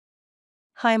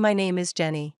Hi, my name is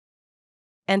Jenny.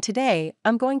 And today,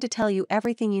 I'm going to tell you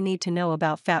everything you need to know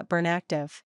about Fat Burn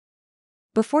Active.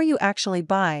 Before you actually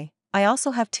buy, I also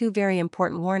have two very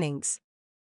important warnings.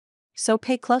 So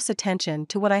pay close attention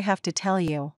to what I have to tell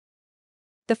you.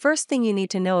 The first thing you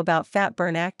need to know about Fat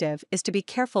Burn Active is to be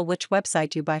careful which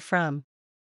website you buy from.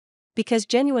 Because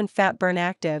genuine Fat Burn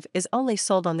Active is only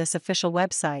sold on this official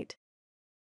website.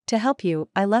 To help you,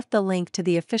 I left the link to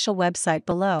the official website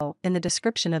below in the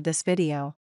description of this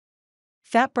video.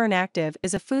 Fat Burn Active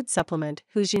is a food supplement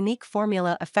whose unique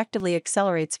formula effectively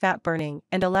accelerates fat burning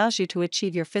and allows you to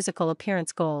achieve your physical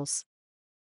appearance goals.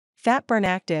 Fat Burn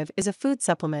Active is a food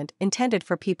supplement intended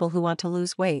for people who want to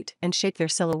lose weight and shape their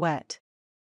silhouette.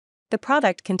 The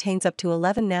product contains up to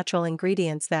 11 natural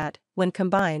ingredients that, when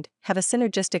combined, have a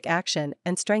synergistic action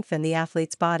and strengthen the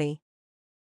athlete's body.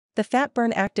 The Fat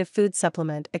Burn Active food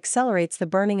supplement accelerates the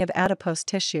burning of adipose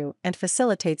tissue and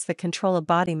facilitates the control of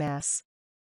body mass.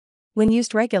 When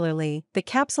used regularly, the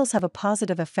capsules have a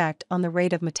positive effect on the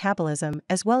rate of metabolism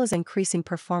as well as increasing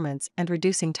performance and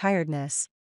reducing tiredness.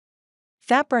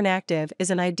 Fat Burn Active is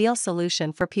an ideal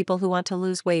solution for people who want to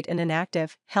lose weight in an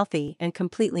active, healthy, and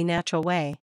completely natural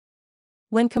way.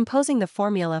 When composing the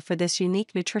formula for this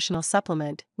unique nutritional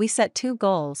supplement, we set two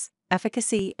goals: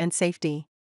 efficacy and safety.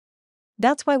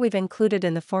 That's why we've included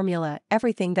in the formula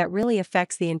everything that really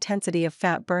affects the intensity of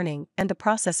fat burning and the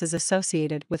processes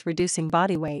associated with reducing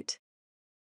body weight.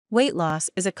 Weight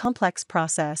loss is a complex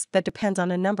process that depends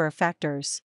on a number of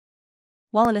factors.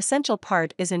 While an essential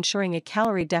part is ensuring a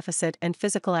calorie deficit and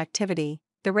physical activity,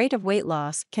 the rate of weight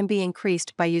loss can be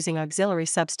increased by using auxiliary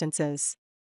substances.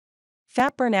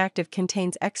 Fat Burn Active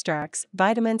contains extracts,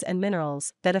 vitamins, and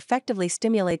minerals that effectively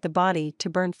stimulate the body to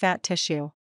burn fat tissue.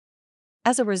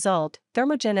 As a result,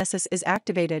 thermogenesis is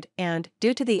activated and,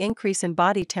 due to the increase in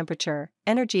body temperature,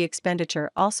 energy expenditure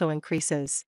also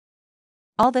increases.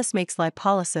 All this makes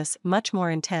lipolysis much more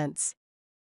intense.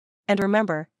 And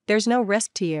remember, there's no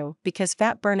risk to you because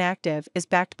Fat Burn Active is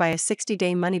backed by a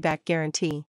 60-day money-back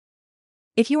guarantee.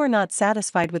 If you are not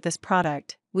satisfied with this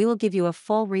product, we will give you a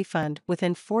full refund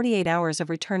within 48 hours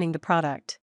of returning the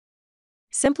product.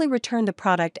 Simply return the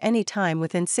product anytime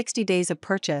within 60 days of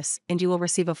purchase and you will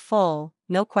receive a full,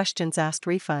 no questions asked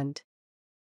refund.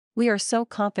 We are so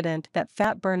confident that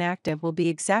Fat Burn Active will be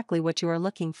exactly what you are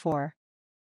looking for,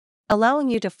 allowing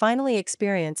you to finally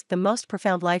experience the most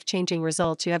profound life-changing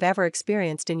results you have ever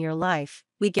experienced in your life.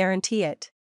 We guarantee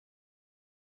it.